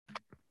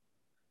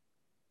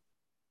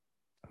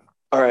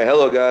All right,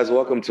 hello guys.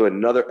 Welcome to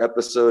another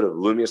episode of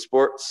Lumia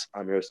Sports.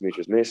 I'm your host,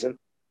 Demetrius Mason,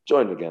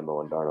 joined again by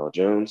one Darnell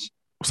Jones.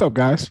 What's up,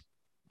 guys?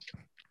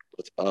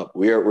 What's up?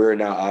 We're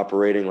now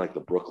operating like the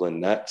Brooklyn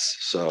Nets,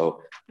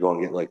 so you want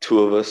to get like two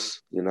of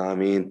us, you know what I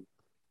mean,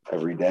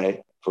 every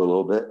day for a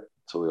little bit,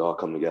 so we all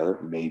come together.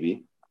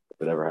 Maybe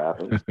if it ever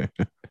happens.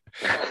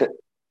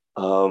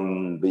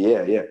 But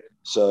yeah.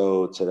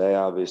 So today,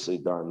 obviously,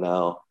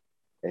 Darnell,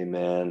 hey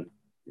man,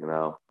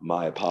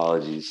 my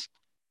apologies.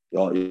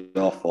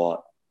 Y'all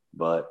fought,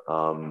 but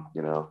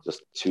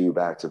just two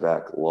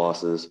back-to-back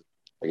losses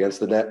against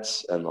the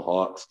Nets and the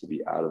Hawks to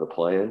be out of the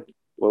play-in.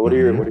 Well,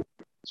 Mhm.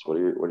 what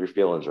are your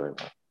feelings right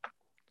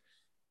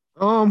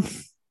now? Um,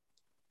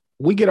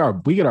 we get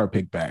our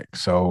pick back.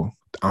 So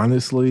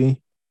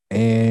honestly,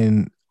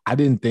 and I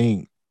didn't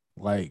think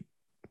like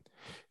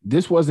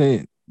this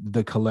wasn't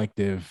the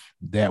collective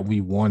that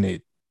we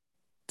wanted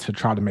to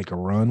try to make a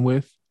run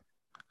with.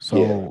 Yeah,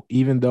 So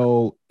even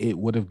though it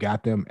would have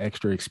got them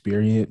extra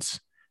experience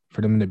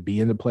for them to be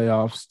in the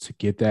playoffs to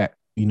get that,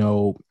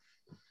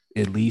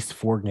 at least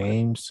 4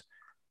 games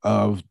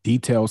of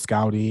detailed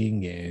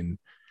scouting and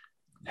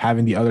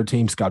having the other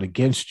team scout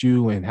against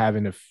you and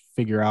having to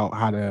figure out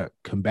how to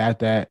combat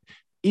that.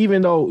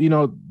 Even though,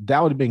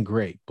 that would have been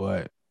great,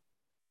 but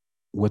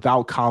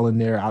without Colin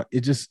there,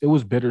 it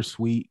was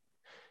bittersweet.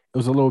 It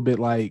was a little bit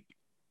like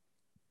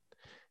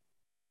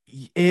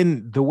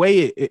in the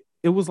way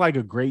it was like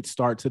a great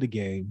start to the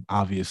game.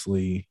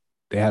 Obviously,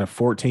 they had a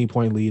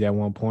 14-point lead at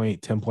one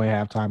point, 10-point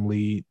halftime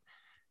lead,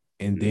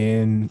 and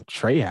then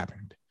Trey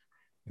happened,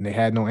 and they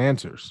had no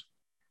answers.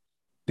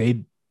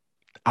 They,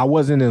 I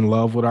wasn't in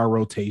love with our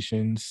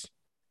rotations,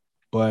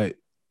 but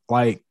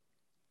like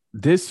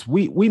this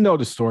we know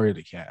the story of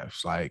the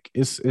Cavs. Like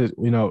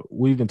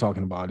we've been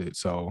talking about it.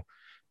 So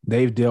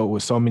they've dealt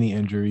with so many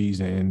injuries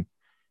and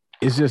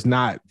it's just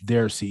not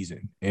their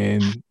season.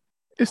 And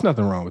it's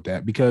nothing wrong with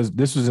that because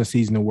this was a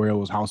season where it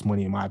was house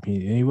money, in my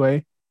opinion,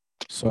 anyway.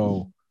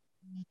 So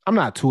I'm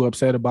not too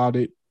upset about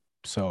it.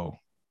 So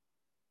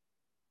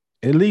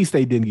at least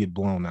they didn't get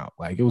blown out.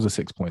 Like it was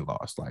a 6-point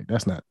loss. Like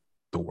that's not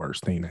the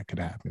worst thing that could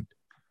happen.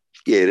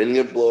 yeah. You didn't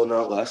get blown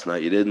out last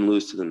night. You didn't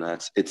lose to the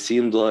Nets. It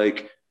seemed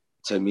like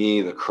to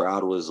me the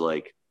crowd was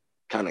like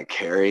kind of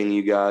carrying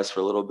you guys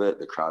for a little bit.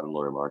 The crowd and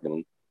Laurie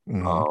Marketing.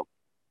 Mm-hmm. Um,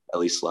 at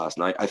least last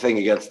night. I think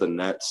against the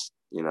Nets,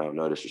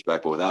 no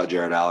disrespect, but without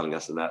Jared Allen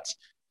against the Nets,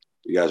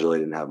 you guys really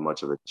didn't have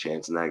much of a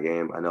chance in that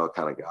game. I know it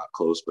kind of got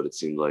close, but it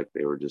seemed like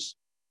they were just,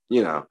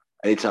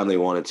 anytime they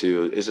wanted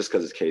to, it's just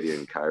because it's Katie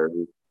and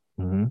Kyrie.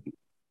 Mm-hmm.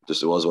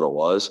 Just it was what it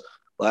was.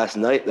 Last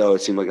night, though,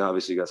 it seemed like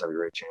obviously you guys have a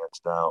great chance.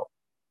 Now,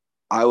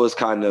 I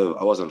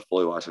wasn't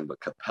fully watching,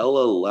 but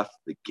Capella left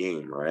the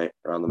game, right?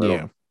 Around the Yeah.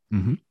 middle.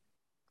 Mm-hmm.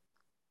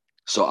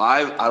 So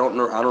I don't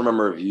know, I don't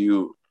remember if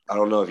you, I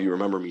don't know if you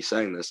remember me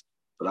saying this,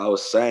 but I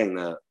was saying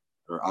that,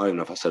 or I don't even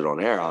know if I said it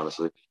on air,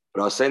 honestly,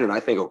 but I was saying that I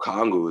think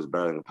Okongwu was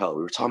better than Capella.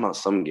 We were talking about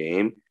some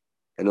game,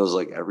 and it was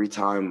like every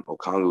time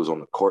Okongwu was on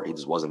the court, he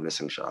just wasn't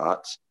missing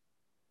shots.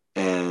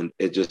 And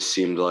it just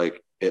seemed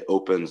like it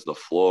opens the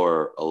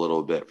floor a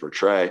little bit for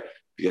Trey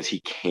because he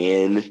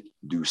can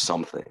do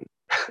something.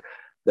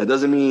 That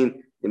doesn't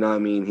mean, what I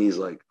mean, he's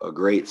like a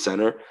great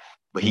center,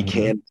 but he Mm-hmm.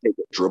 can take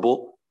a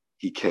dribble.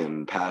 He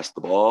can pass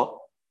the ball.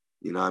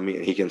 You know what I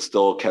mean? He can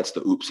still catch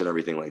the oops and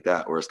everything like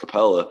that. Whereas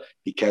Capella,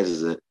 he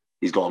catches it,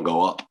 he's going to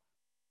go up,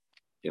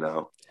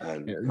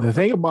 and The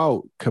thing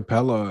about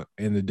Capella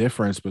and the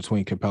difference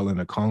between Capella and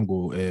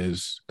Okongwu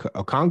is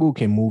Okongwu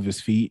can move his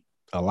feet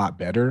a lot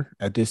better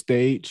at this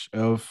stage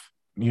of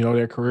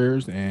their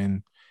careers,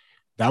 and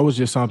that was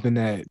just something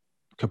that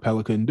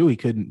Capella couldn't do. He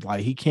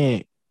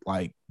can't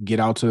like get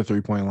out to the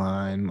 3-point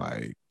line.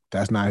 Like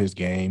that's not his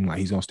game. Like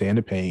he's gonna stay in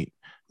the paint.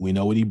 We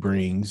know what he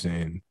brings,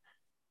 and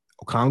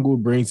Okongwu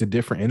brings a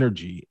different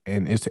energy,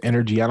 and it's the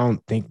energy I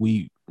don't think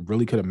we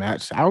really could have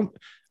matched. I don't.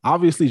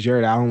 Obviously,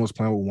 Jared Allen was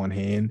playing with one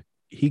hand.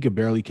 He could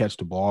barely catch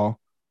the ball.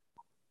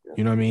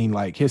 You know what I mean?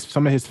 Like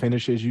some of his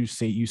finishes, you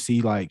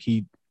see like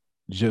he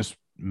just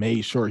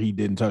made sure he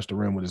didn't touch the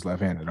rim with his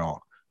left hand at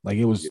all. Like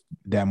it was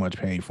that much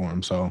pain for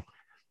him. So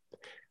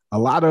a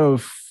lot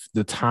of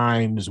the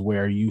times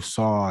where you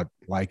saw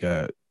like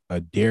a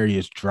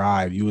Darius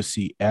drive, you would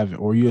see Evan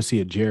or you would see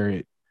a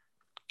Jared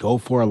go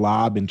for a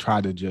lob and try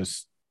to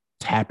just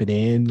tap it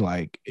in.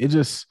 Like it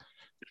just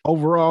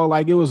overall,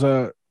 like it was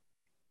a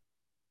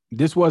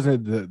this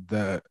wasn't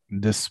the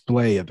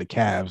display of the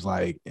Cavs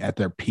like at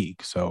their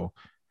peak. So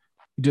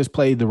you just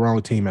played the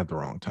wrong team at the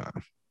wrong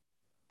time.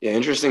 yeah,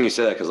 interesting you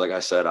said that because, like I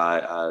said,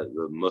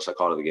 the most I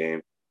caught of the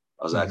game,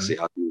 I was Mm-hmm. actually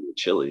out with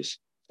Chili's.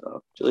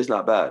 So Chili's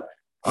not bad,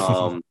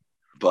 um,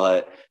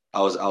 but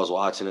I was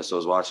watching it, so I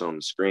was watching on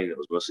the screen. It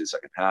was mostly the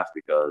second half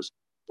because Yeah.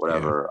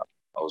 whatever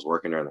I was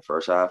working there in the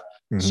first half.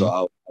 So Mm-hmm.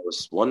 I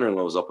was wondering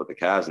what was up with the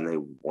Cavs, and they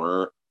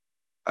weren't.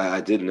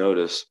 I did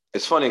notice.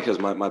 It's funny because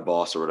my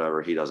boss or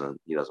whatever, he doesn't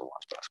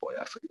watch basketball.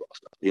 Yeah, actually,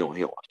 he don't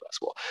watch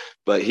basketball.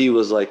 But he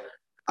was like,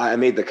 I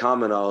made the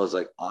comment. I was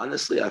like,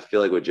 honestly, I feel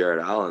like with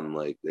Jared Allen,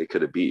 like they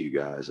could have beat you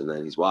guys. And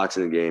then he's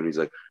watching the game. He's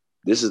like,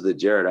 this is the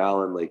Jared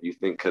Allen like you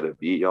think could have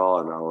beat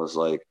y'all. And I was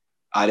like,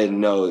 I didn't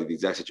know the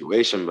exact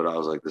situation, but I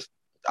was like, this.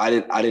 I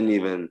didn't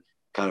even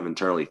kind of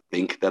internally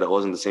think that it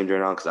wasn't the same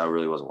Jaren Allen because I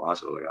really wasn't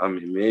watching. I was like, I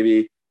mean,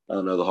 maybe I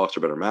don't know. The Hawks are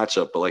a better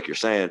matchup, but like you're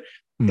saying,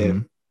 if Mm-hmm.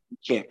 you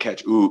can't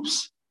catch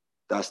oops,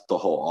 that's the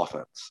whole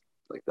offense.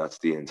 Like that's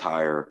the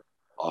entire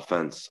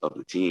offense of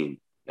the team.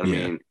 And I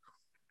Yeah. mean,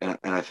 and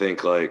I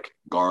think like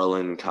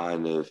Garland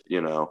kind of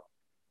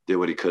did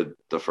what he could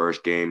the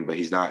first game, but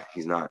he's not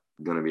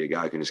going to be a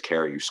guy who can just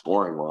carry you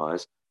scoring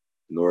wise.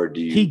 Nor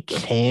do He you.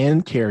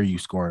 can carry you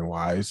scoring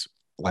wise.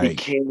 He Like,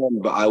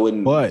 can, but I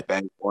wouldn't but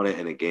bank on it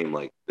in a game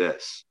like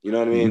this. You know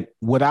what I mean?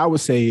 what I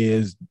would say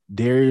is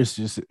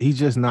he's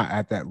just not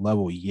at that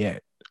level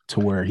yet to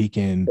where he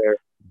can Fair.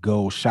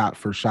 go shot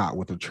for shot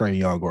with a Trae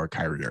Young or a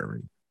Kyrie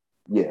Irving.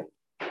 Yeah.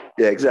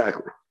 Yeah,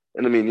 exactly.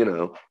 And I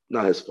mean,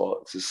 not his fault.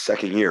 It's his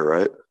second year,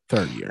 right?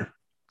 Third year.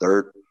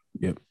 Third.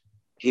 Yep.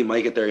 He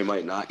might get there, he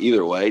might not.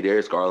 Either way,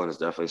 Darius Garland is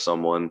definitely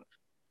someone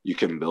you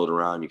can build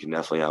around. You can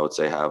definitely, I would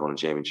say, have on a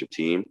championship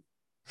team.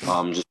 Just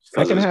because of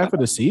Second his half of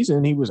the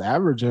season, he was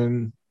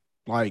averaging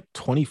like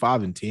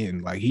 25 and 10.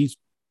 Like he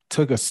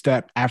took a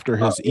step after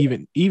his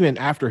even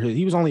after his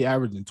he was only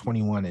averaging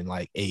 21 and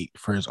like 8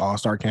 for his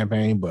All-Star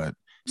campaign, but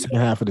second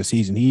half of the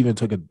season, he even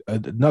took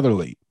another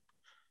leap.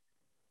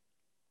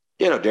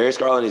 Darius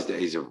Garland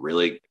he's a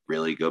really,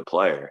 really good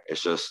player.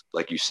 It's just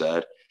like you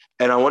said.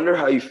 And I wonder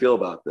how you feel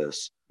about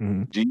this.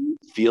 Mm-hmm. Do you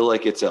feel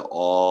like it's at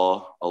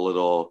all a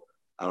little,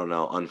 I don't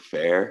know,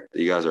 unfair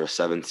that you guys are a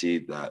 7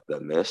 seed that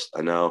missed?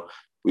 I know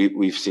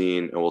we've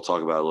seen, and we'll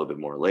talk about it a little bit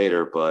more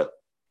later, but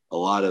a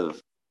lot of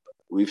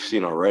we've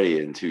seen already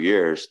in 2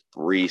 years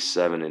 3,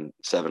 7, and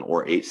 7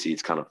 or 8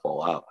 seeds kind of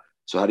fall out.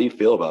 So how do you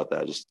feel about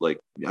that? Just like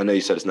I know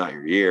you said it's not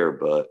your year,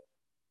 but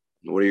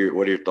what are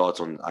your thoughts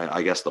on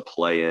I guess the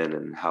play in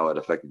and how it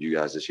affected you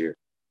guys this year?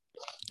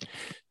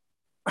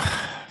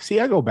 See,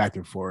 I go back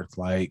and forth.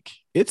 Like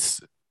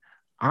it's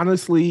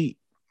honestly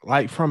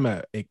like from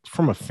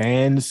a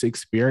fan's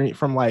experience,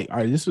 from like, all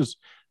right, this was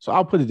so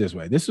I'll put it this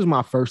way. This was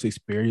my first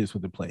experience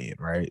with the play-in,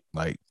 right?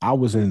 Like I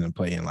was in the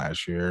play-in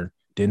last year,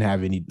 didn't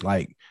have any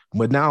like,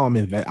 but now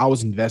I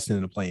was investing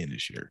in the play-in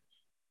this year.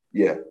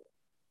 Yeah.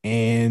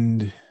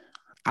 And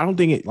I don't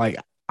think it like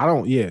I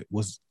don't yeah, it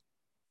was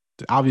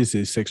obviously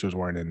the Sixers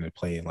weren't in the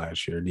play-in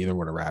last year, neither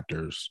were the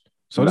Raptors.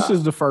 So this Nah.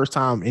 is the first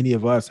time any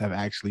of us have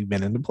actually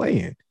been in the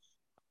play-in.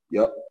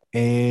 Yep.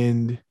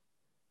 And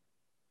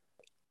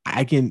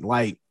I can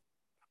like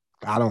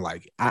I don't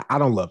like it. I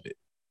don't love it.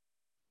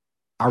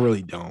 I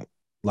really don't.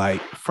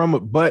 Like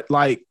but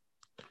like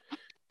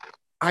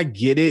I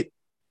get it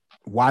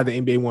why the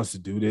NBA wants to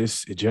do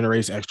this. It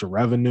generates extra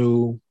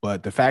revenue,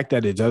 but the fact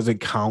that it doesn't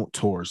count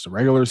towards the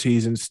regular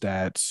season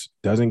stats,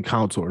 doesn't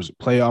count towards the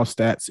playoff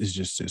stats is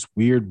just this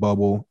weird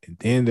bubble. And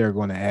then they're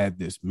going to add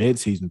this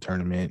mid-season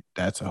tournament.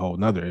 That's a whole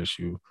nother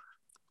issue.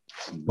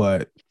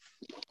 But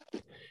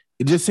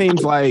it just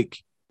seems like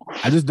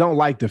I just don't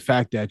like the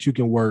fact that you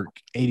can work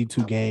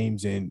 82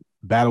 games and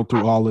battle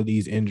through all of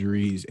these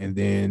injuries and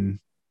then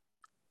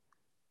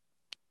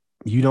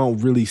you don't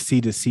really see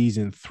the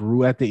season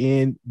through at the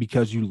end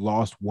because you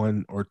lost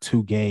 1 or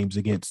 2 games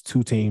against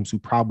 2 teams who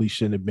probably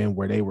shouldn't have been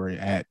where they were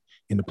at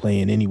in the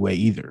play-in anyway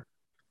either.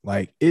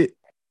 Like it.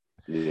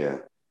 Yeah.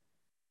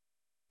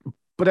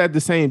 But at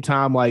the same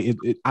time, like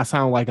I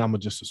sound like I'm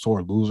just a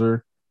sore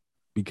loser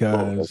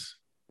because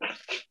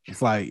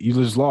it's like you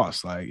just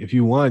lost. Like if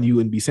you won, you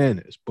wouldn't be saying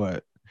this.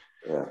 But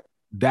Yeah.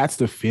 that's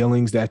the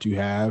feelings that you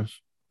have.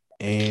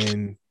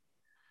 And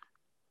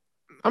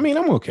I mean,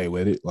 I'm okay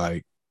with it.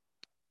 Like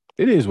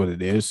it is what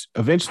it is.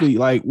 Eventually,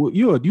 like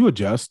you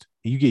adjust,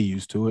 you get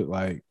used to it.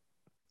 Like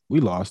we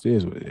lost, it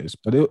is what it is.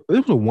 But it was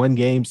a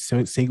 1-game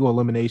single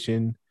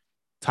elimination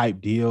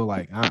type deal.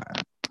 Like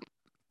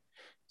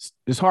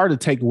it's hard to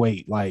take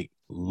away like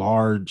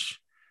large,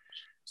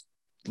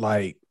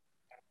 like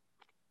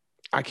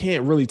I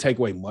can't really take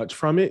away much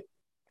from it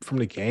from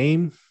the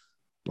game,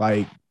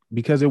 like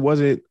because it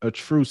wasn't a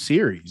true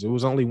series. It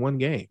was only 1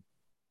 game,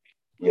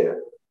 Yeah.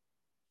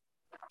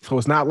 so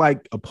it's not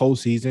like a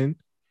postseason.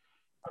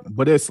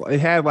 But it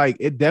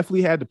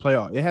definitely had the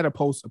playoff. It had a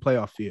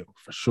playoff feel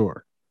for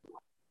sure.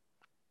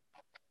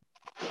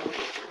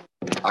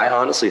 I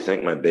honestly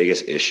think my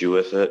biggest issue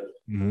with it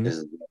Mm-hmm.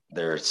 is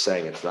they're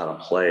saying it's not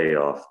a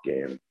playoff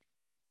game.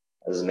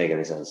 That doesn't make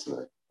any sense to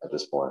me at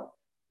this point.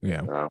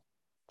 Yeah.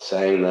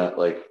 Saying that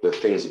like the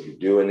things that you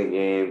do in the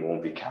game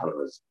won't be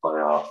counted as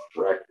playoff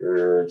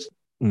records,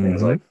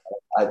 things like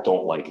that. I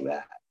don't like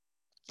that.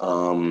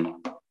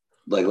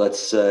 Like let's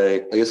say, I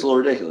guess it's a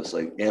little ridiculous.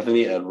 Like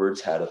Anthony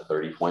Edwards had a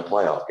 30-point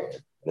playoff game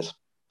in his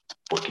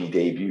rookie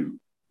debut.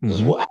 This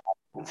is what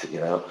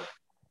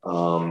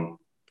happened,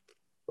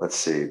 let's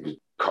see.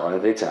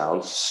 Karl-Anthony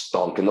Towns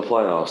stunk in the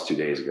playoffs 2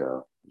 days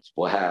ago. That's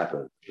what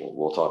happened.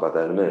 We'll talk about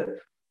that in a minute.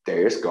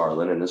 Darius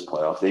Garland in his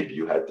playoff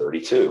debut had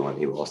 32 when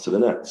he lost to the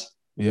Nets.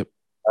 Yep.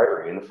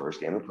 Kyrie in the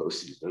first game of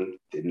postseason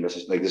didn't miss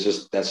it. Like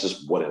that's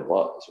just what it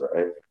was,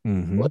 right?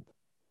 But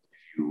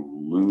if you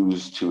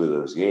lose 2 of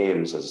those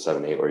games as a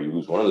 7-8, or you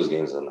lose one of those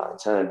games as a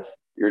 9-10,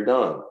 you're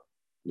done.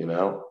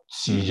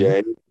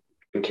 CJ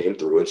and came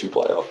through in 2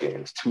 playoff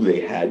games. 2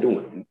 they had to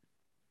win.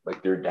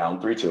 Like they're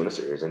down 3-2 in a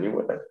series and you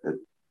win it.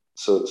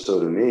 So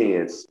to me,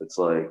 it's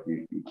like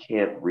you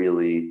can't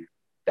really.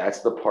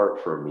 That's the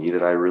part for me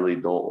that I really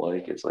don't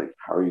like. It's like,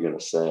 how are you gonna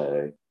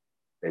say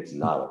it's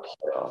not a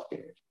playoff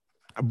game?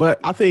 But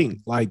I think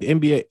like the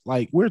NBA,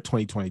 like we're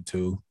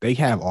 2022, they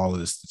have all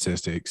of the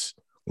statistics.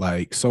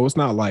 Like, so it's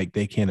not like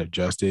they can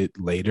adjust it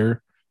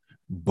later,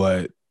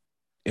 but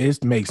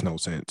it makes no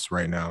sense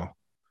right now.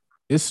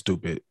 It's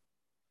stupid.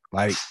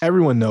 Like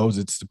everyone knows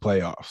it's the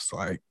playoffs.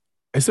 Like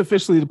it's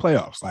officially the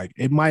playoffs. Like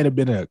it might have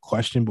been a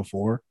question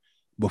before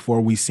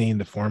we seen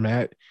the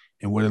format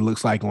and what it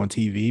looks like on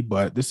TV,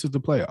 but this is the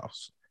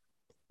playoffs.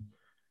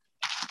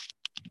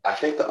 I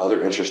think the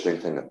other interesting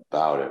thing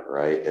about it,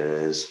 right,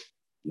 is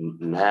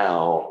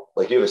now,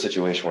 like you have a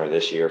situation where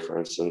this year, for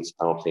instance,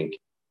 I don't think,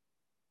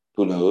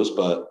 who knows,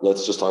 but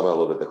let's just talk about a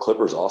little bit. The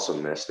Clippers also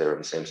missed. They were in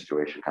the same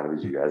situation kind of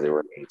as you guys. They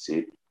were an 8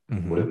 seed, would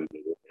Mm-hmm. have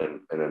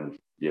been, and then,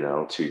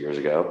 2 years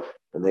ago,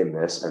 and they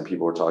missed, and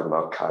people were talking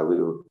about Ty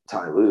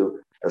Lue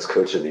as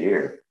coach of the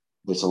year.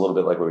 It's a little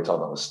bit like what we talked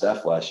about with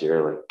Steph last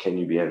year. Like, can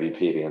you be MVP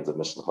if he ends up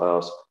missing the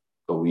playoffs?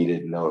 But we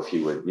didn't know if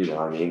he would,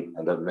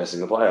 end up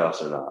missing the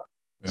playoffs or not.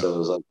 Yeah. So it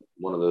was like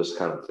one of those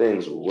kind of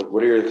things.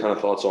 What are your kind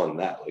of thoughts on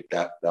that? Like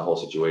that whole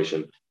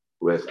situation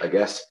with, I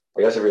guess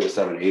if you're the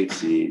 7-8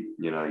 seed,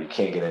 you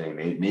can't get any.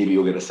 Maybe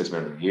you'll get a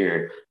 6-man of the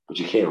year, but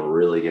you can't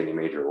really get any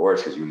major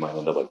awards because you might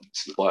end up like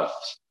missing the playoffs.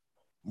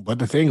 But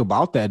the thing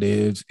about that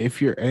is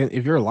if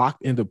you're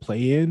locked into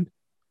play in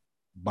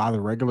by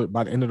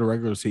the end of the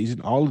regular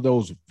season, all of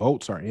those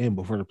votes are in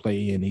before the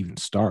play in even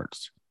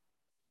starts.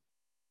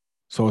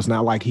 So it's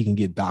not like he can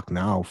get docked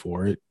now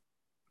for it.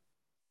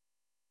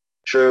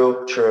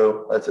 True.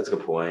 That's a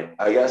good point.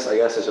 I guess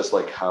it's just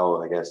like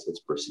how I guess it's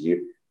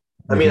perceived.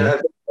 I mean, Mm-hmm. I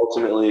think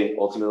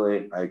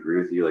ultimately, I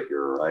agree with you. Like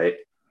you're right.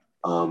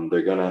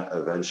 They're gonna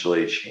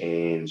eventually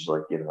change,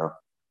 like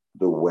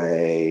the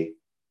way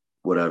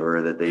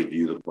whatever that they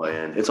view the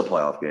play in. It's a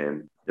playoff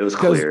game. It was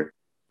Because clear.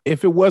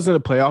 if it wasn't a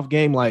playoff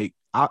game, like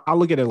I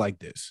look at it like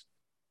this: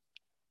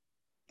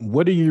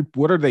 What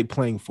are they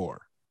playing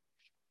for?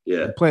 Yeah,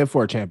 They're playing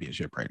for a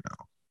championship right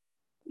now,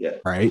 yeah.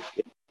 right?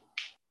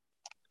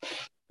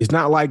 It's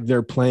not like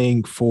they're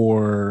playing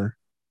for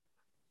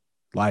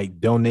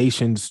like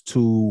donations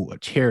to a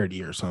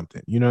charity or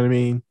something. You know what I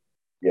mean?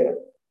 Yeah,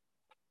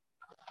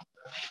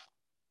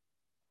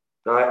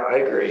 no, I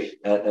agree,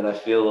 and I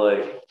feel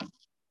like,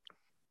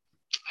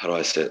 how do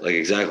I say it? Like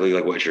exactly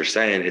like what you're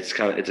saying. It's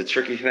a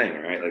tricky thing,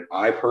 right? Like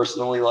I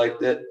personally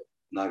liked it.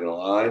 Not gonna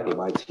lie, but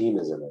my team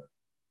is in it.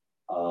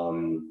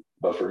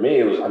 But for me,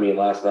 it was. I mean,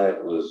 last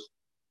night was.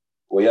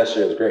 Well,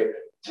 yesterday was great.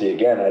 See,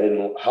 again, I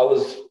didn't. How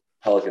was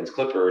Pelicans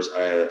Clippers?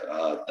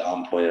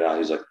 Dom pointed out.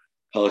 He's like,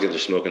 Pelicans are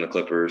smoking the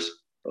Clippers.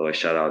 Oh, I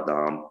shout out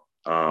Dom.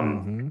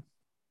 Mm-hmm.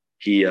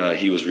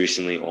 He was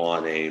recently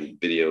on a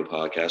video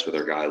podcast with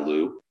our guy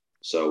Lou.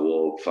 So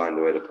we'll find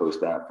a way to post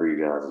that for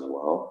you guys as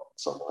well,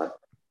 somewhat.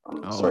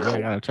 Oh Start yeah,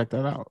 I gotta check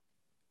that out.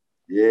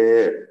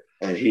 Yeah,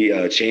 and he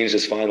changed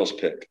his finals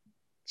pick.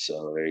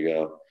 So there you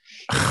go.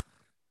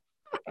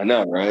 I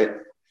know, right?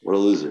 What a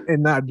loser.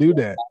 And not do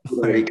that. He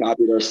Like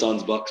copied our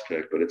son's Bucks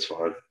pick, but it's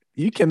fine.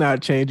 you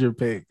cannot change your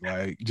pick,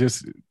 like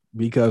just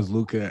because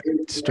Luca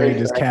strained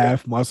his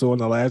calf muscle in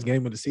the last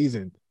game of the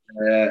season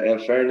In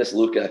fairness,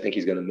 Luka, I think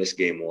he's going to miss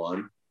game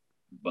 1,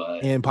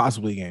 but and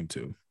possibly game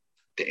two.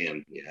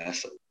 damn, yeah,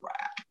 that's a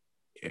wrap.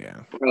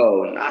 Yeah.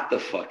 Bro, not the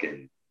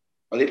fucking.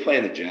 Are they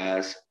playing the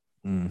Jazz?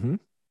 Mm-hmm.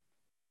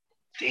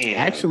 Damn.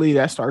 Actually,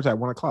 that starts at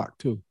 1 o'clock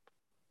too.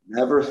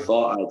 Never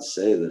thought I'd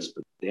say this,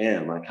 but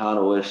damn, I kind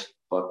of wish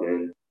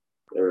fucking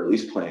they were at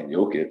least playing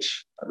Jokic.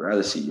 I'd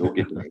rather see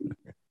Jokic than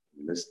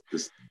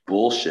this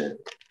bullshit.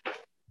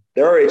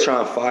 They're already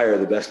trying to fire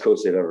the best coach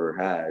they've ever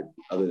had,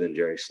 other than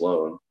Jerry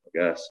Sloan, I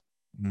guess.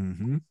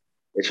 Mm-hmm.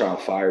 They're trying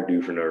to fire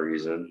dude for no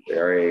reason. They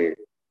already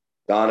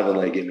Donovan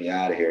like get me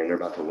out of here, and they're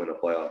about to win a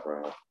playoff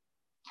round.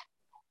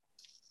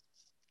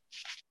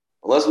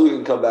 Unless we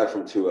can come back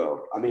from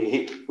 2-0. I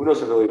mean, who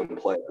knows if he'll even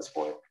play at this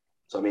point.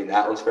 So, I mean,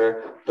 that was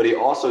fair. But he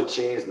also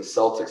changed the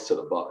Celtics to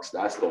the Bucks.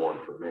 That's the one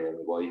for me.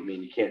 Well,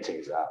 you can't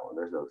change that one.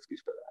 There's no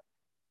excuse for that.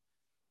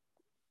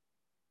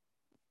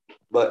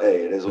 But,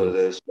 hey, it is what it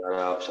is. Shout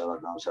out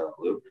Dom, shout out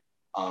Luke.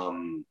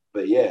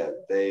 But, yeah,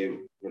 they,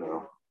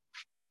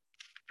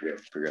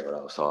 forget what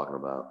I was talking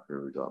about. Who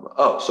were we talking about?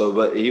 Oh,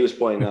 but he was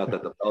pointing out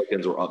that the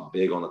Pelicans were up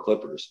big on the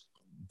Clippers.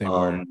 They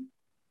were.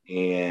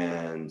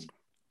 And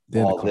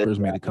Then the Clippers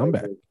made a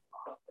comeback.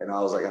 And I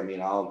was like, I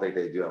mean, I don't think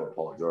they do have a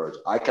Paul George.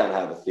 I kind of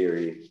have a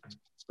theory,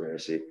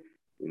 conspiracy.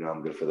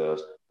 I'm good for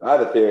those. I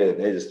have a theory that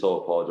they just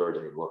told Paul George,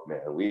 hey, look,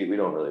 man, we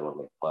don't really want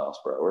to make the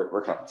playoffs, bro.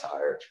 We're kind of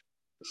tired.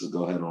 Let's just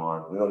go ahead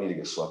on. We don't need to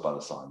get swept by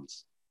the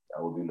Suns.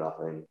 That will do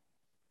nothing.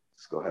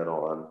 Just go ahead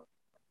on.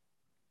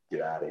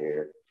 Get out of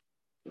here.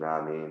 You know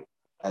what I mean?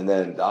 And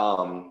then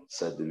Dom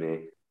said to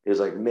me, he was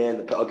like, man,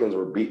 the Pelicans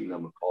were beating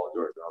them with Paul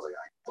George. And I was like,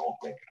 I don't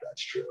think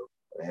that's true.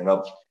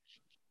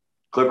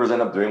 Clippers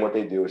end up doing what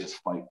they do, which is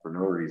fight for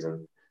no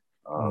reason.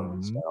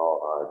 Despite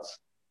all odds.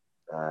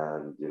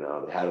 and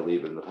they had to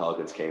leave, and the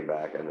Pelicans came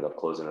back, ended up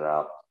closing it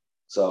out.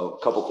 So, a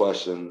couple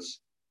questions.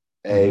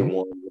 One,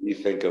 what do you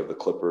think of the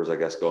Clippers? I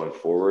guess going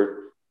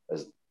forward,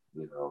 as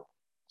this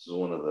is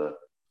one of the.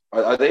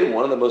 Are they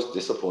one of the most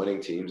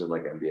disappointing teams in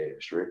like NBA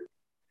history?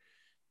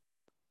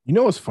 You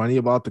know what's funny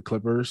about the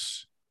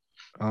Clippers?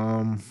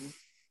 I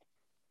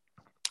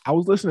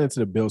was listening to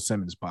the Bill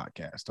Simmons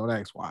podcast. Don't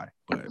ask why,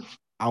 but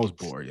I was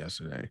bored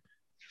yesterday,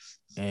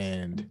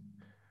 and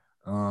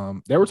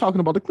they were talking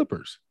about the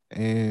Clippers,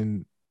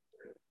 and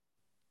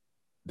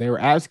they were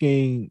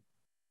asking,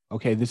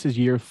 okay, this is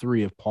year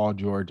 3 of Paul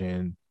George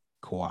and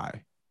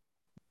Kawhi.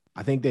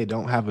 I think they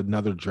don't have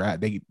another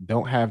draft. They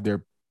don't have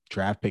their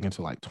draft pick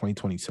until like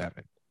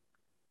 2027.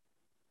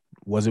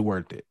 Was it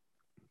worth it?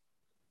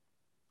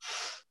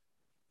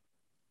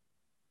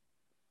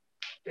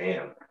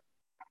 Damn.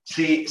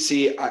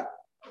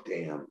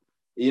 Damn.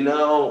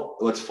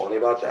 What's funny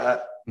about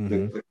that?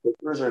 The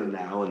Clippers are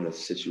now in the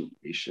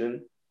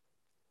situation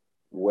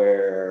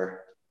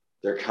where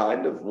they're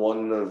kind of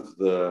one of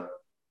the,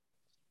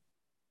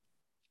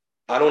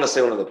 I don't want to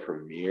say one of the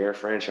premier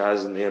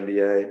franchises in the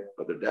NBA,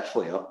 but they're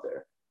definitely up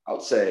there. I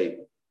would say,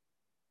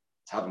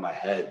 top of my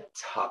head,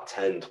 top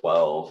 10,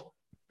 12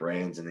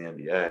 brands in the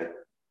NBA.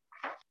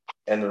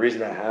 And the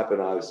reason that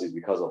happened, obviously, is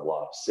because of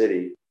Lob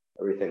City,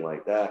 everything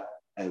like that.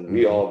 And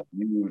we all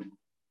viewed,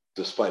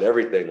 despite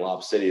everything,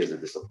 Lob City as a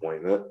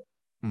disappointment.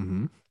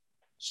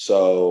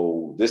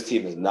 So this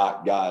team has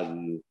not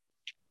gotten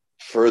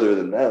further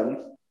than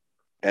them,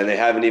 and they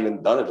haven't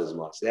even done it as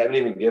much. They haven't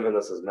even given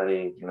us as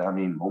many,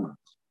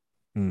 moments.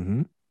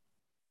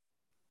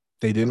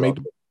 They didn't make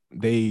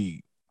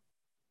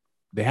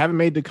they haven't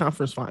made the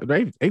conference final.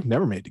 They've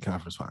never made the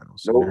conference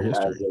finals in their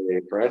history. As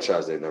a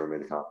franchise, they've never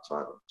made the conference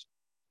finals.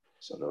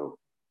 So no.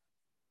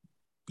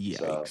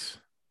 Yikes. So,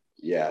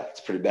 yeah, it's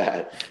pretty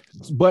bad.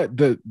 But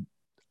the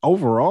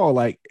overall,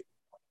 like,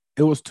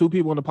 it was 2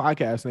 people on the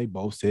podcast, and they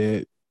both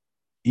said,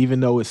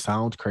 even though it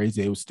sounds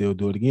crazy, they would still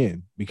do it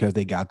again because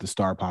they got the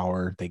star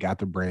power, they got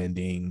the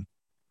branding,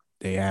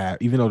 they have,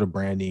 even though the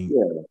branding,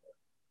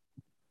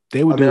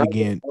 they would do it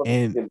again.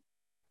 And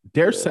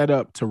they're set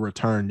up to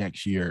return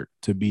next year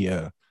to be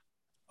a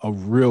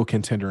real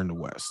contender in the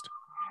West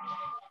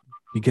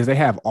because they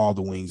have all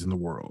the wings in the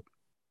world.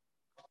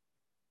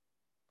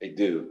 They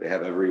do. They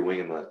have every wing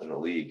in the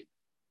league.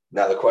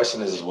 Now, the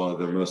question is one of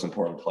their most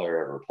important player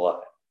ever play.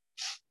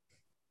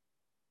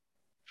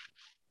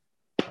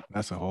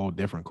 That's a whole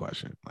different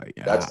question. Like,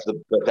 that's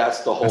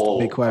the whole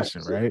big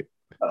question, right?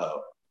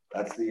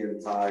 That's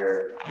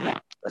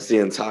the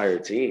entire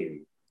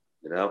team,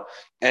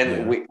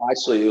 And we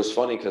actually, it was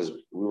funny because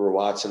we were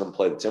watching them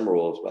play the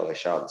Timberwolves. By the way,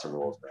 shout out to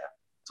Timberwolves, man.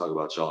 Talk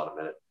about y'all in a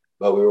minute.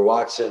 But we were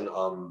watching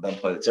them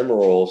play the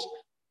Timberwolves,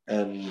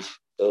 and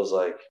it was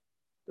like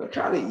they're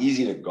kind of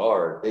easy to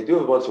guard. They do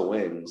have a bunch of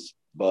wings,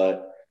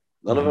 but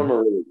none of them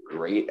are really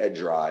great at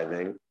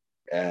driving,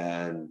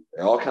 and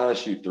they all kind of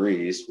shoot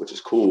threes, which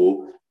is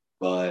cool.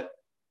 But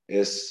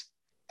it's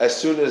as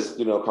soon as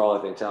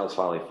Karl-Anthony Towns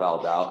finally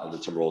fouled out and the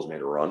Timberwolves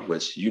made a run,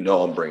 which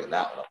I'm bringing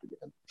that one up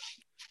again.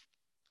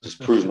 Just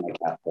proves my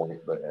cat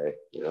point, but hey,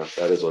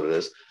 that is what it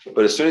is.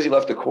 But as soon as he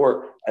left the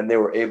court and they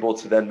were able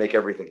to then make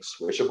everything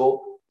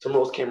switchable,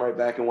 Timberwolves came right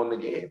back and won the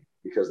game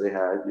because they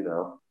had,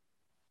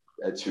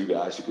 had 2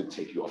 guys who could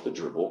take you off the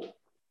dribble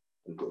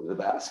and go to the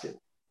basket.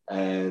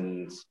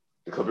 And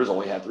the Clippers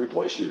only had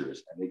 3-point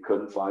shooters, and they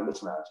couldn't find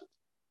mismatches.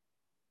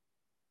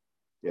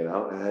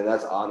 And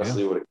that's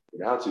honestly what it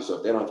came down to. So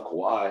if they don't have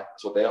Kawhi,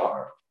 that's what they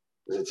are.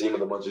 There's a team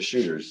with a bunch of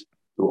shooters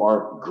who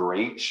aren't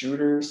great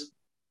shooters.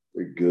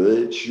 They're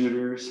good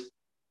shooters.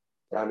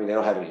 I mean, they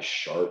don't have any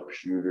sharp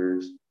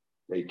shooters.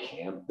 They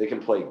can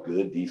play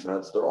good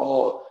defense.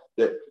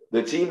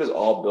 The team is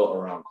all built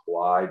around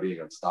Kawhi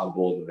being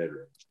unstoppable in the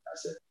mid-range.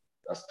 That's it.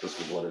 That's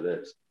just what it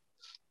is.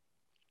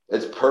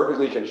 It's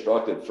perfectly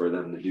constructed for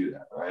them to do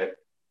that, right?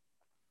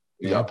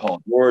 You got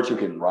Paul George, who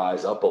can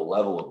rise up a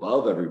level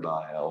above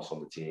everybody else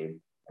on the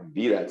team and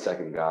be that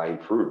second guy. He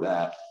proved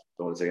that.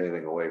 Don't want to take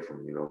anything away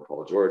from,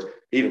 Paul George.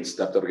 He even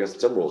stepped up against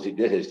the Timberwolves. He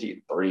did his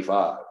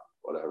 35,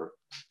 whatever.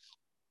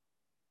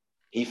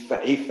 He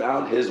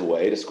found his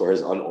way to score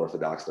his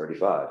unorthodox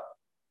 35.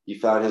 He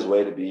found his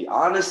way to be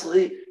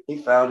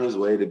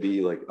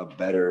like a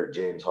better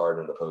James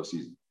Harden in the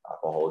postseason.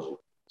 I'll hold you.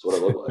 That's what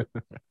it looked like.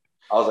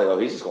 I was like, oh,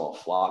 he's just going to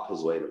flop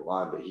his way to the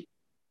line. But he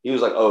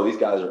was like, oh, these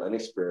guys are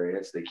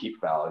inexperienced. They keep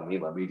fouling me.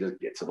 Let me just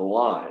get to the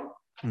line.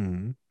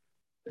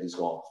 He's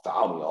going to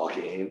foul me all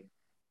game.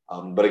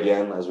 But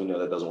again, as we know,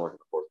 that doesn't work in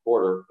the fourth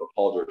quarter. But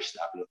Paul George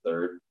snapped in the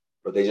third.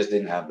 But they just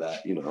didn't have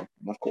that, enough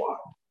Kawhi.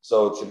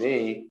 So to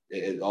me,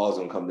 it all is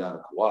going to come down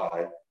to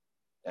Kawhi.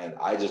 And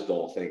I just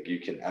don't think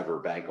you can ever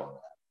bank on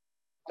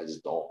that. I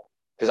just don't.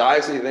 Because I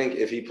actually think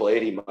if he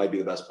played, he might be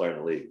the best player in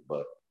the league.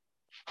 But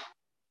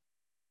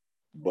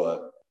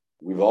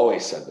we've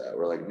always said that.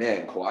 We're like,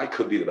 man, Kawhi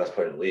could be the best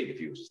player in the league if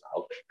he was just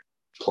out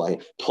there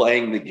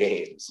playing the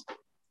games.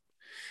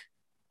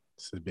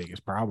 It's the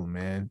biggest problem,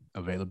 man.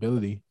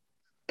 Availability.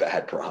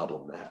 Bad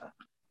problem, man.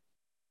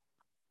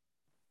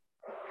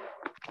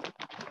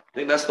 I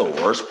think that's the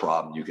worst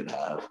problem you can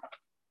have.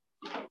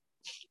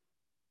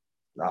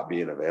 Not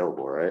being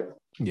available, right?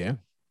 Yeah,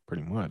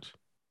 pretty much.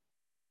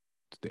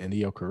 It's the end of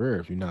your career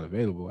if you're not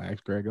available.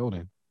 Ask Greg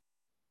Oden.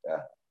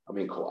 Yeah. I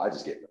mean, cool. I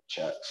just get no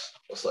checks.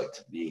 It's like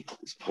to me at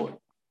this point.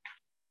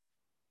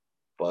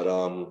 But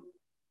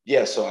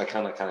yeah, so I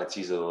kind of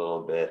tease it a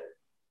little bit.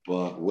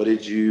 But what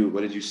did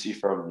you see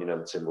from the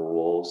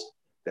Timberwolves,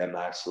 them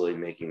actually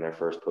making their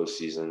first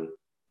postseason?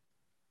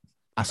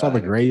 I saw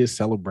the greatest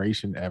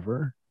celebration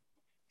ever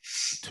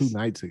 2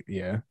 nights ago.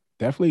 Yeah,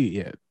 definitely.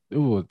 Yeah, it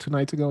was 2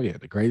 nights ago. Yeah,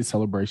 the greatest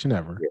celebration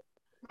ever.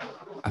 Yeah.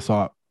 I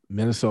saw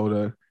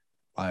Minnesota,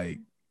 like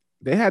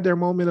they had their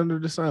moment under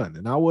the sun,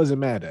 and I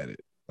wasn't mad at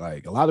it.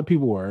 Like a lot of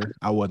people were,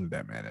 I wasn't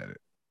that mad at it.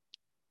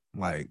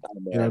 Like,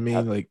 you know what I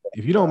mean? Like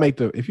if you don't make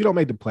the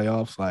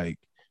playoffs, like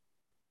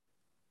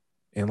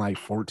in like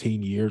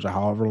 14 years or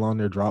however long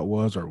their drought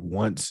was, or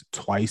once,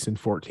 twice in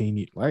 14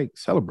 years, like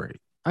celebrate.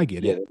 I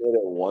get it. Yeah, they did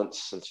it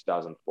once since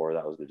 2004.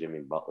 That was the Jimmy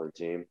Butler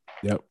team.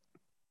 Yep.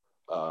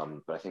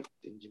 But I think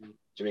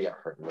Jimmy got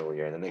hurt in the middle of the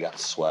year, and then they got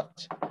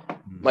swept.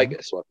 Might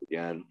get swept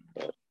again,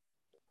 but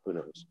who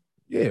knows?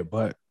 Yeah,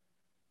 but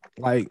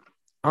like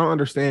I don't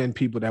understand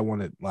people that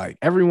want to, like,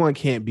 everyone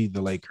can't be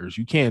the Lakers.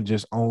 You can't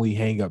just only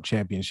hang up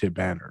championship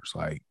banners.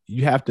 Like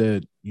you have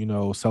to,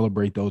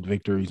 celebrate those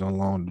victories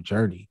along the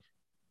journey.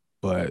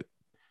 But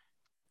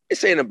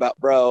it's ain't about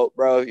bro.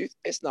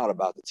 It's not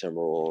about the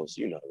Timberwolves.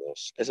 You know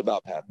this. It's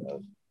about Pat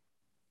Bev.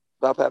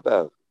 About Pat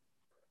Bev.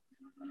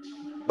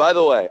 By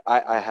the way,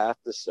 I have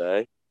to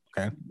say,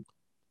 okay,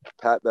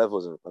 Pat Bev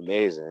was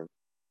amazing.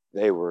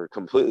 They were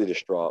completely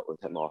distraught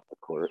with him off the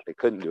court. They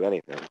couldn't do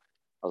anything.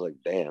 I was like,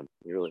 damn,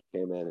 he really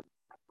came in and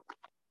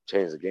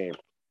changed the game.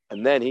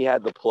 And then he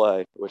had the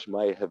play, which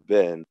might have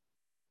been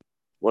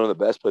one of the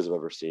best plays I've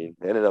ever seen.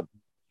 They ended up,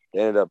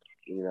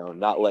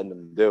 not letting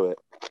them do it.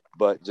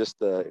 But just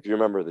if you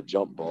remember the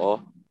jump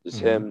ball, just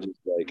him just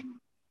like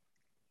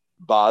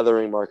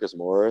bothering Marcus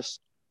Morris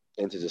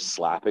into just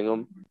slapping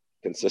him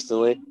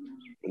consistently.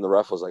 And the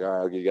ref was like, all right,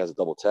 I'll give you guys a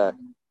double tech.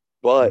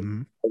 But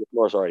Marcus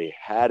Morris already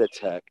had a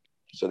tech,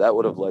 so that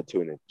would have led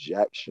to an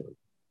ejection.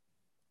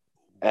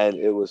 And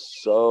it was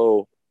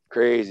so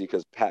crazy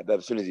because Pat Bev,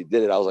 as soon as he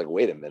did it, I was like,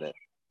 wait a minute.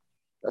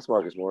 That's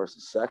Marcus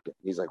Morris' second.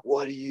 He's like,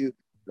 what are you?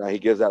 Now he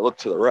gives that look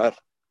to the ref.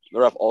 The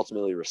ref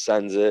ultimately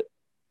rescinds it.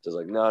 Just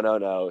like,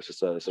 no. It's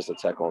just a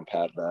tech on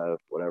Pat Bev,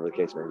 whatever the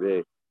case may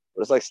be.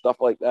 But it's like stuff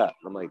like that.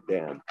 I'm like,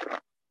 damn.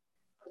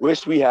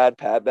 Wish we had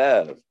Pat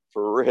Bev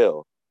for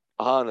real.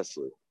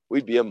 Honestly,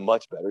 we'd be a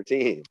much better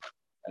team.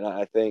 And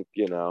I think,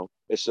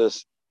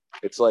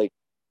 it's like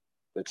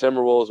the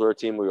Timberwolves were a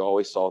team we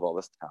always saw with all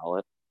this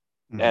talent.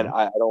 And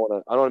I don't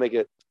want to make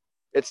it.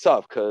 It's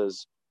tough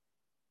because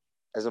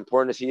as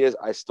important as he is,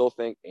 I still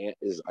think Ant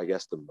is, I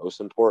guess, the most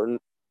important.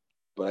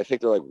 But I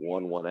think they're like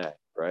 1A,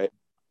 right?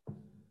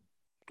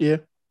 Yeah,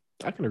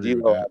 I can agree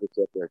with that.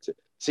 Up there too.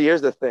 See,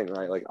 here's the thing,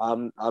 right? Like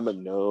I'm a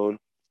known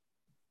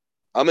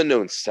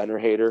center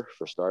hater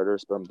for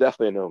starters, but I'm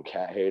definitely a known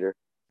cat hater.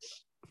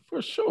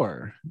 For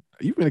sure,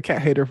 you've been a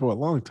cat hater for a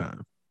long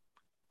time.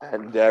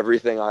 And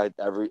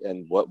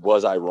what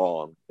was I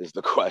wrong is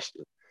the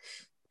question.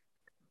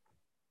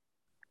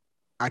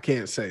 I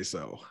can't say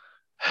so.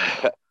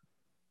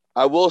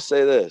 I will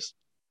say this.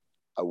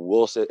 I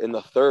will say in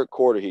the third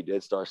quarter he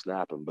did start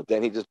snapping, but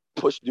then he just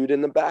pushed dude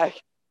in the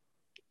back.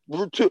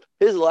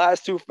 His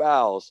last two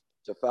fouls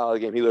to foul the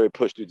game, he literally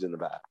pushed dudes in the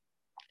back.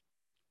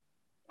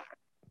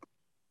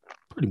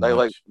 Pretty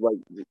much.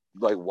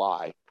 Like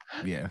why?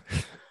 Yeah.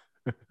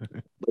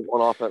 Like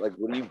on offense, like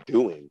what are you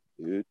doing,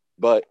 dude?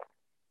 But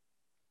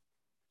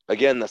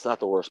again, that's not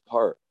the worst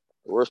part.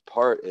 The worst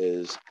part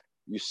is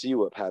you see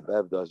what Pat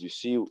Bev does. You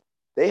see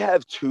they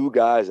have two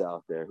guys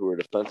out there who are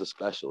defensive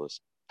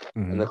specialists.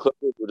 And the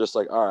Clippers were just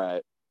like, all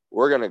right,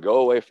 we're going to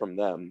go away from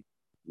them,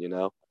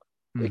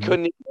 They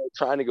couldn't even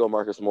trying to go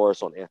Marcus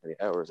Morris on Anthony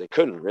Edwards. They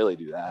couldn't really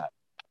do that.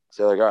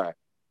 So they're like, all right,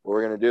 what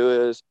we're going to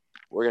do is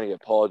we're going to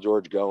get Paul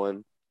George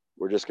going.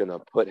 We're just going to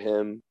put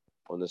him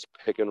on this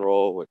pick and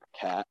roll with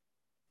Cat.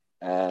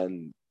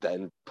 And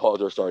then Paul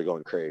George started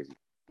going crazy.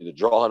 Either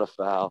drawing a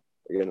foul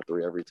or getting a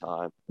three every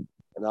time.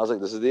 And I was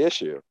like, this is the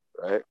issue,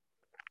 right?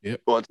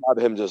 Yep. On top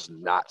of him just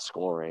not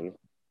scoring.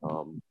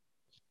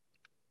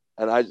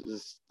 And I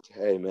just,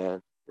 hey,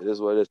 man, it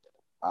is what it is.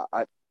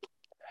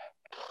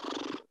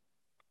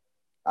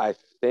 I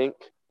think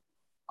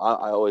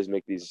I always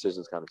make these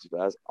decisions kind of too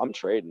fast. I'm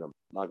trading them.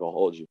 I'm not going to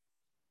hold you.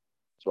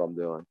 That's what I'm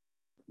doing.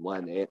 I'm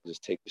letting Ant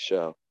just take the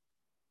show.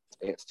 It's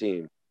Ant's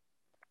team.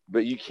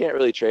 But you can't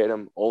really trade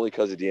him only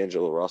because of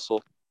D'Angelo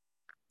Russell.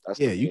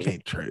 You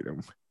can't trade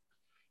him.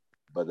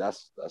 But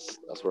that's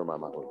where my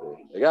mind would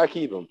be. They got to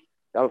keep him.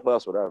 Got to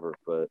playoffs, whatever.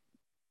 But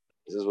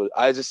this is what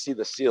I just see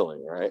the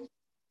ceiling, right?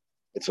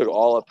 It took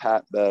all of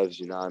Pat Bev's,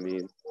 you know what I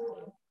mean?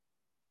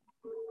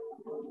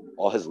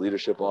 All his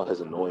leadership, all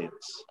his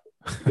annoyance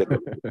to get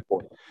the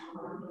point.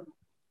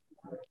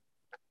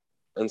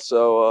 And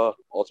so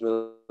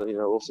ultimately,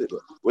 we'll see. But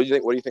what do you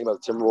think? What do you think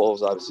about the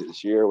Timberwolves? Obviously,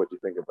 this year. What do you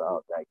think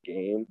about that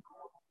game?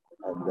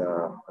 And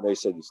I know you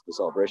said the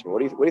celebration. What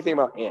do you think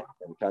about Ant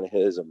and kind of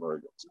his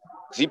emergence?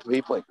 Because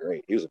he played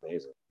great. He was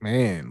amazing.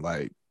 Man,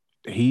 like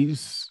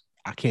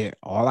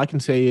all I can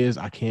say is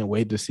I can't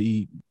wait to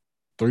see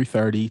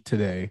 3:30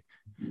 today,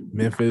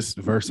 Memphis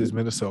versus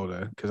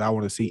Minnesota, because I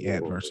want to see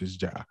Ant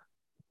versus Ja.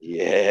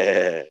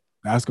 Yeah.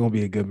 That's gonna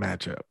be a good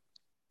matchup.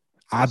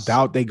 I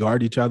doubt they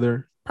guard each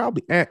other.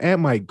 Probably Ant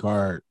might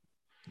guard.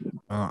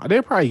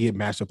 They'll probably get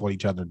matched up on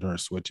each other during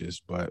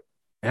switches, but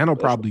Ant will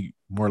probably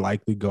more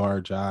likely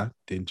guard Ja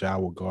than Ja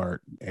will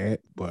guard Ant,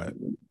 but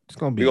it's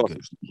gonna be a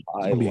good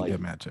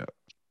matchup.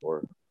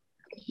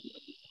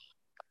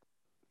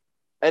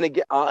 And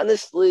again,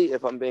 honestly,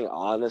 if I'm being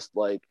honest,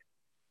 like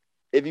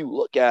if you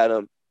look at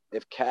him,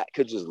 if Cat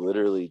could just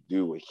literally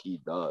do what he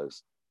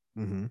does,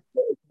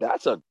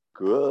 that's a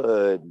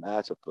good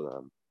matchup for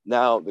them.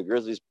 Now the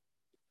Grizzlies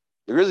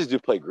do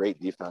play great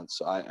defense,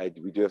 so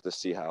we do have to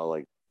see how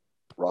like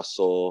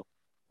Russell,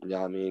 you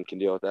know what I mean, can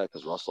deal with that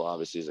because Russell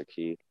obviously is a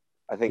key.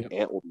 I think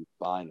Ant will be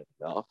fine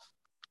enough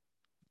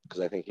because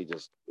I think he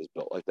just is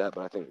built like that,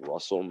 but I think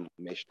Russell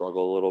may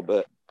struggle a little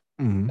bit.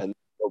 And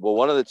but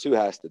one of the two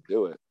has to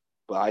do it.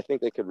 But I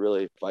think they could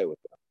really fight with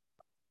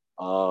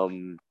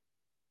them.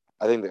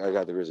 I think I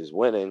got the Grizzlies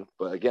winning,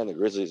 but again, the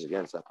Grizzlies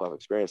against that playoff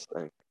experience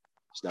thing.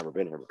 It's never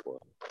been here before.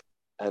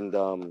 And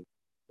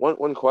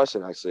one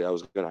question actually I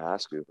was going to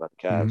ask you about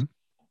the Cavs.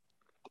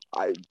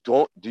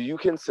 Do you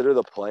consider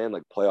the play-in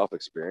like playoff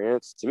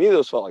experience? To me,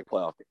 those felt like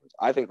playoff games.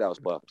 I think that was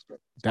playoff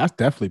experience. That's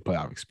definitely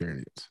playoff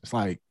experience. It's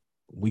like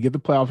we get the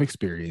playoff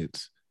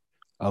experience,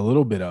 a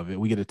little bit of it.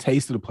 We get a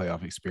taste of the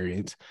playoff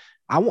experience.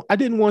 I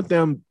didn't want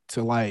them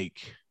to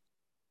like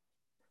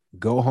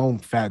go home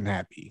fat and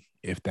happy,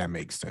 if that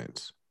makes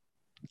sense.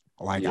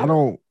 Like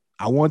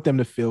I want them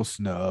to feel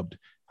snubbed.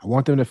 I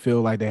want them to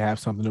feel like they have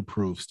something to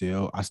prove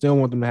still. I still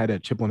want them to have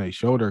that chip on their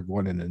shoulder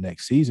going into the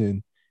next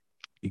season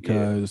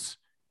because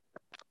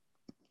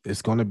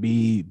it's going to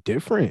be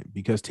different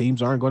because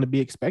teams aren't going to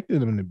be expecting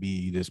them to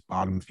be this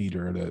bottom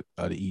feeder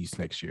of the East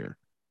next year.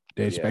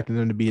 They're expecting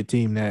them to be a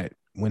team that,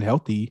 when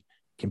healthy,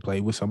 can play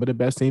with some of the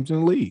best teams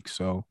in the league.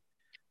 So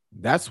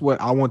that's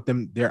what I want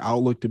their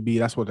outlook to be.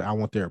 That's what I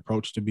want their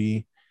approach to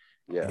be.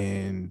 Yeah.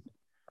 And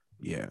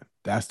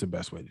that's the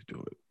best way to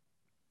do it.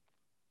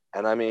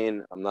 And I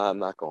mean, I'm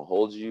not gonna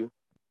hold you.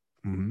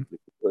 To be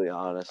completely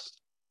honest,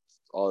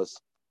 all this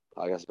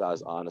podcast about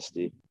is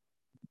honesty.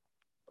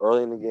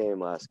 Early in the game,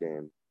 last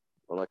game,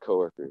 one of my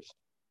coworkers,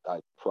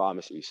 I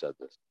promise you, he said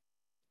this.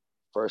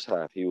 First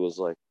half, he was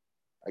like,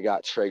 "I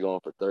got Trey going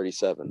for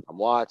 37." I'm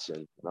watching,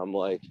 and I'm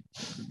like,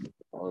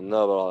 "I don't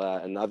know about all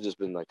that." And I've just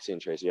been like seeing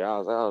Tracy. I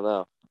was like, "I don't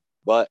know,"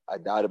 but I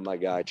doubted my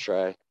guy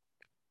Trey,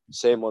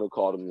 same one who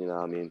called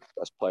him,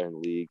 best player in the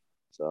league.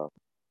 So.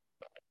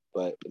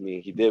 But, I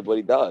mean, he did what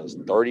he does,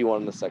 31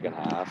 in the second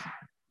half.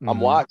 I'm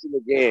watching the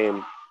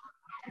game,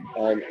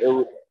 and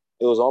it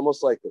was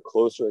almost like the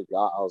closer it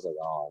got, I was like,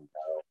 oh,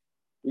 no.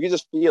 You can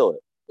just feel it.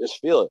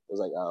 Just feel it. It was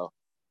like, oh,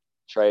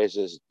 Trey is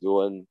just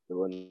doing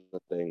the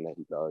thing that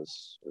he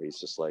does. Where he's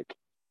just like,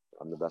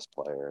 I'm the best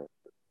player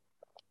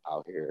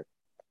out here.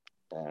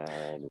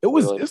 And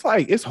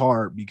it's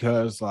hard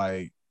because,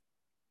 like,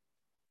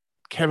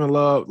 Kevin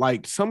Love,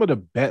 like, some of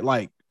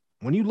the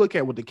when you look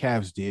at what the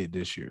Cavs did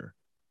this year,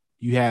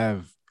 you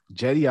have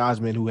Cedi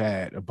Osman, who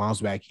had a bounce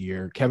back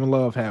year. Kevin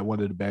Love had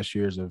one of the best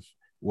years of,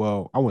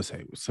 I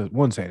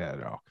wouldn't say that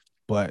at all,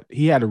 but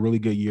he had a really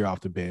good year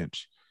off the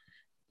bench.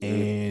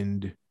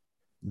 And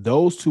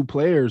those two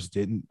players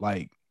didn't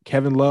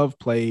Kevin Love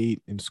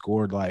played and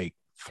scored like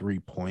 3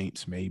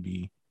 points,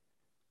 maybe.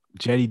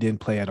 Cedi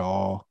didn't play at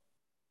all.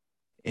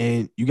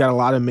 And you got a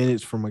lot of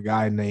minutes from a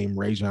guy named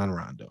Rajon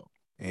Rondo.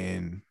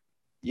 And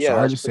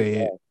sorry to say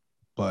it,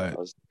 but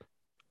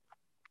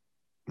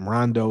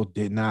Rondo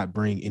did not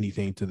bring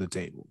anything to the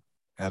table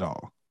at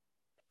all.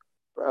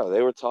 Bro,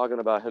 they were talking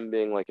about him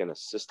being like an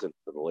assistant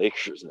for the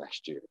Lakers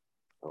next year.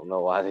 I don't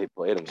know why they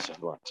played him so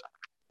much.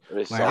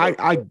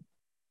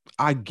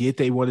 I get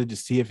they wanted to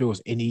see if it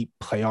was any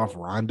playoff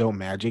Rondo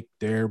magic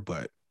there,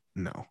 but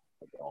no,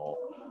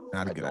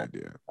 not a good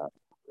idea. Yeah,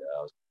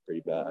 that was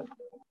pretty bad.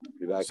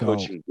 Pretty bad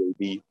coaching,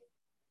 baby.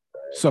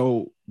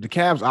 So the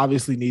Cavs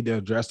obviously need to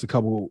address a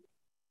couple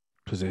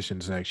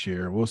positions next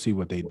year. We'll see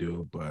what they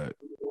do, but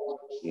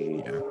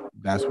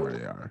that's where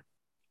they are.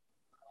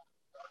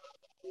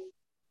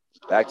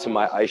 Back to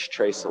my Ice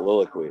Trey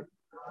soliloquy.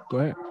 Go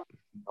ahead.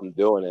 I'm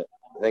doing it.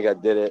 I think I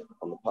did it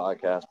on the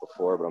podcast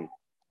before, but I'm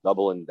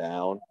doubling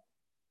down.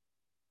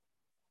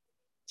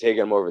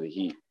 Taking them over the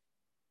Heat.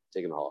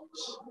 Taking the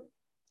Hawks.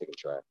 Taking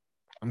Trey.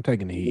 I'm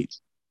taking the Heat.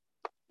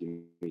 Give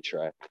me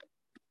Trey.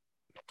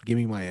 Give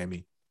me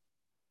Miami.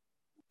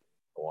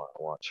 I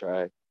want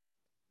Trey.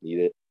 Need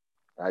it.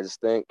 I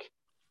think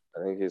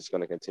it's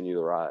going to continue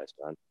to rise,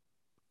 man.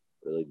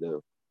 I really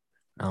do.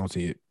 I don't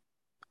see it.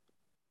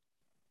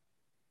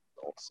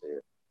 Don't see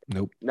it.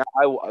 Nope. No,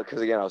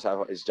 because again,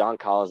 is John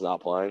Collins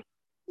not playing?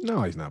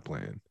 No, he's not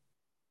playing.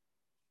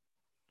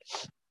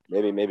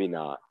 Maybe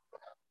not.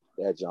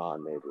 Yeah,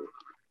 John, maybe.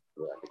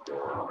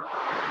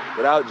 Yeah,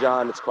 without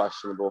John, it's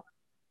questionable.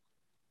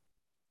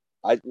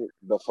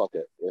 But fuck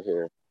it, we're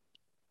here.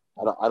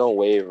 I don't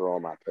waver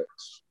on my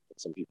picks. With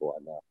some people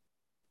I know.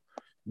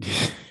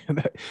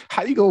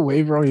 How you gonna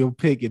waver on your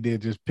pick and then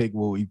just pick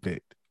what we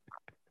picked?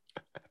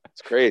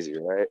 It's crazy,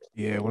 right?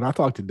 Yeah, when I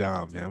talked to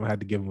Dom, man, I had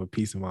to give him a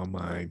piece of my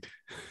mind.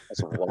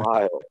 That's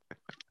wild.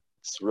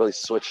 It's really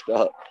switched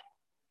up.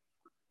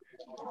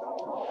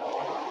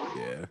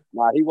 Yeah.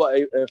 Nah, he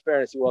was. In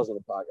fairness, he was on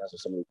the podcast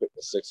with somebody who picked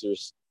the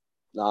Sixers.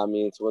 Nah, I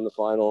mean to win the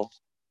final.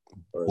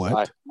 What?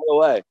 By the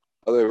way,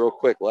 real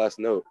quick, last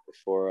note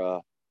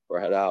before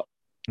I head out.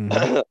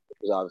 Mm-hmm.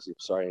 Because obviously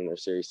starting their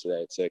series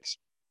today at 6.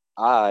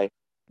 I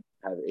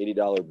have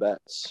 $80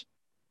 bets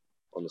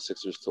on the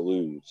Sixers to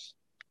lose.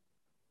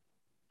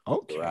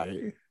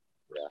 Okay.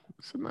 Yeah.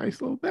 It's a nice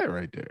little bet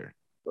right there.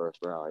 First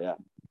round, yeah.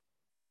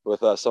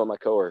 With some of my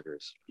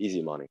coworkers.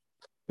 Easy money.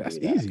 That's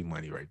easy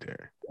money right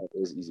there. That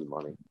is easy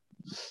money.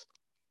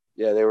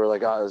 Yeah, they were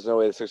like, "Oh, there's no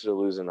way the Sixers are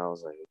losing." I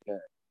was like, "Okay."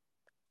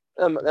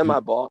 And my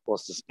boss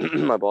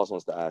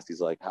wants to ask.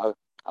 He's like, "How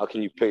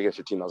can you pick against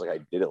your team?" I was like,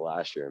 "I did it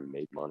last year and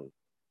made money."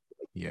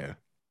 Yeah.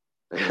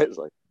 It's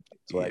like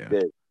that's what I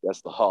did.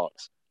 That's the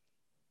Hawks,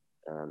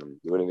 and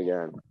I'm doing it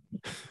again.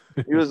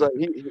 He was like,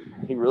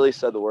 he really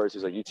said the words.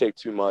 He's like, "You take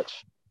too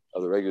much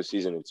of the regular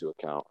season into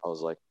account." I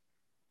was like,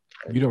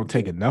 "You don't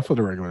take enough of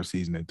the regular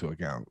season into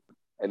account."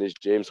 And is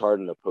James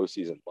Harden a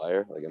postseason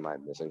player? Like, am I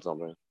missing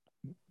something?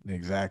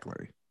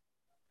 Exactly.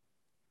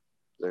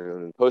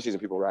 In postseason,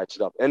 people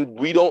ratchet up, and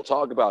we don't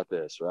talk about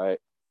this, right?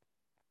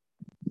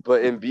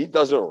 But Embiid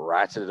doesn't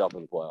ratchet it up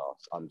in the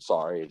playoffs. I'm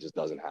sorry, it just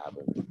doesn't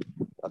happen.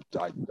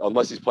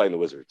 Unless he's playing the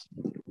Wizards.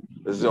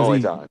 This is the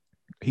only time.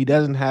 He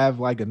doesn't have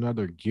like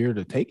another gear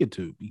to take it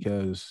to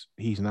because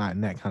he's not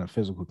in that kind of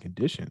physical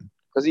condition.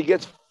 Because he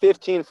gets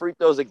 15 free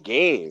throws a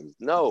game.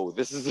 No,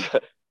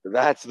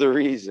 that's the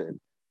reason.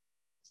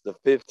 It's the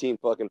 15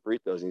 fucking free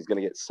throws, and he's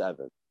going to get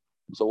 7.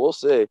 So we'll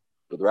see.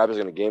 But the Raptors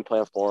are going to game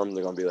plan for him.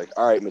 They're going to be like,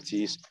 all right,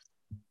 Matisse.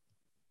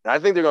 And I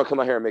think they're going to come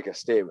out here and make a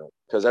statement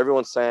because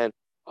everyone's saying,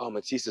 oh,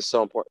 Matisse is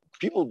so important.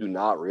 People do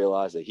not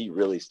realize that he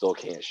really still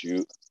can't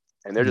shoot.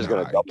 And they're just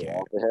going to double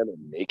off of him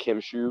and make him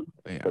shoot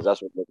because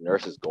that's what Nick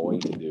Nurse is going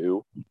to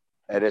do.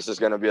 And it's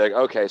just going to be like,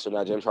 okay, so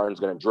now James Harden's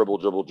going to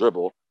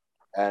dribble,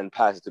 and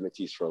pass it to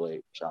Matisse for a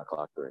late shot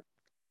clock 3.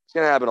 It's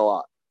going to happen a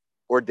lot.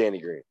 Or Danny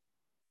Green.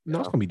 No,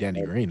 it's going to be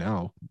Danny Green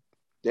now.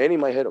 Danny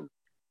might hit him.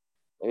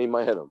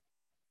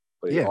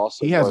 But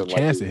he has a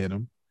chance to hit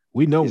him.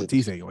 We know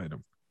Matisse ain't going to hit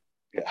him.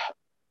 Yeah.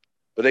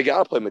 But they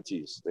got to play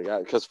Matisse.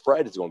 Because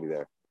Fred is going to be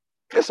there.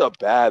 It's a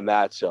bad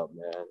matchup,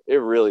 man. It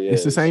really is.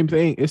 It's the same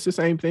thing. It's the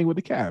same thing with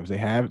the Cavs. They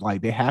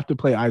have to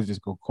play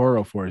Isaac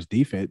Okoro for his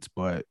defense,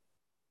 but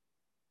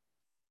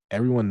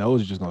everyone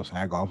knows he's just going to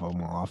sag off of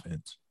him on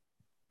offense.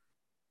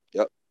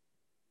 Yep.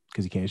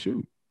 Because he can't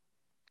shoot.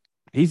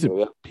 He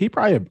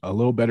probably a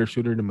little better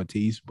shooter than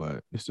Matisse,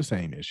 but it's the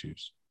same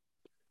issues.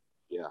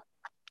 Yeah.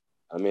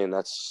 I mean,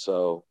 that's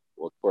so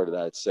look forward to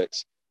that at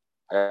 6.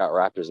 I got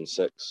Raptors in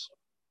 6.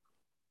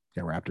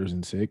 Got Raptors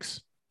in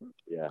 6.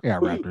 Yeah. I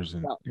got Raptors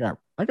in.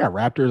 I got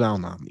Raptors. I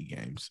don't know how many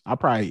games. I'll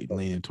probably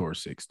lean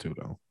towards 6 too,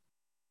 though.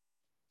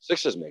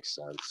 6 just makes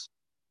sense.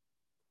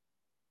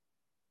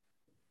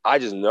 I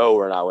just know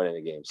we're not winning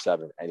a game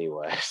 7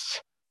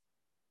 anyways.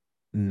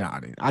 Nah,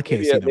 I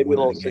can't see them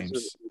winning the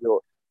games.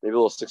 Maybe a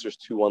little Sixers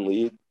 2-1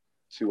 lead.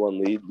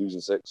 2-1 lead,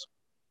 losing 6.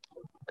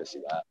 I see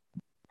that.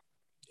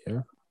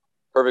 Yeah.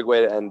 Perfect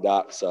way to end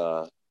Doc's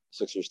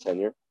Sixers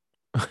tenure.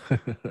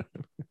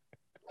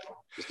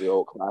 Just the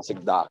old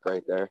classic Doc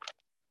right there.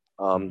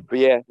 But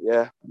yeah,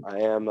 I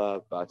am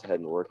about to head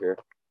into work here.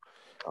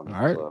 All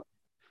right. So,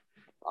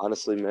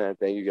 honestly, man,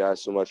 thank you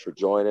guys so much for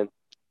joining.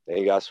 Thank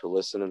you guys for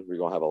listening. We're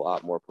gonna have a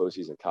lot more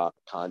postseason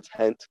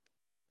content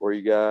for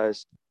you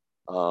guys.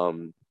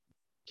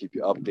 Keep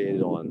you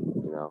updated on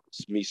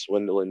me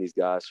swindling these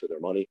guys for their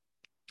money.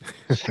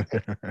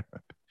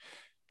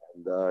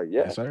 And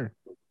yes, sir.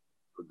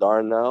 For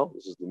Darnell,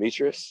 this is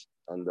Demetrius,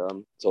 and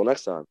until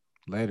next time.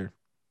 Later.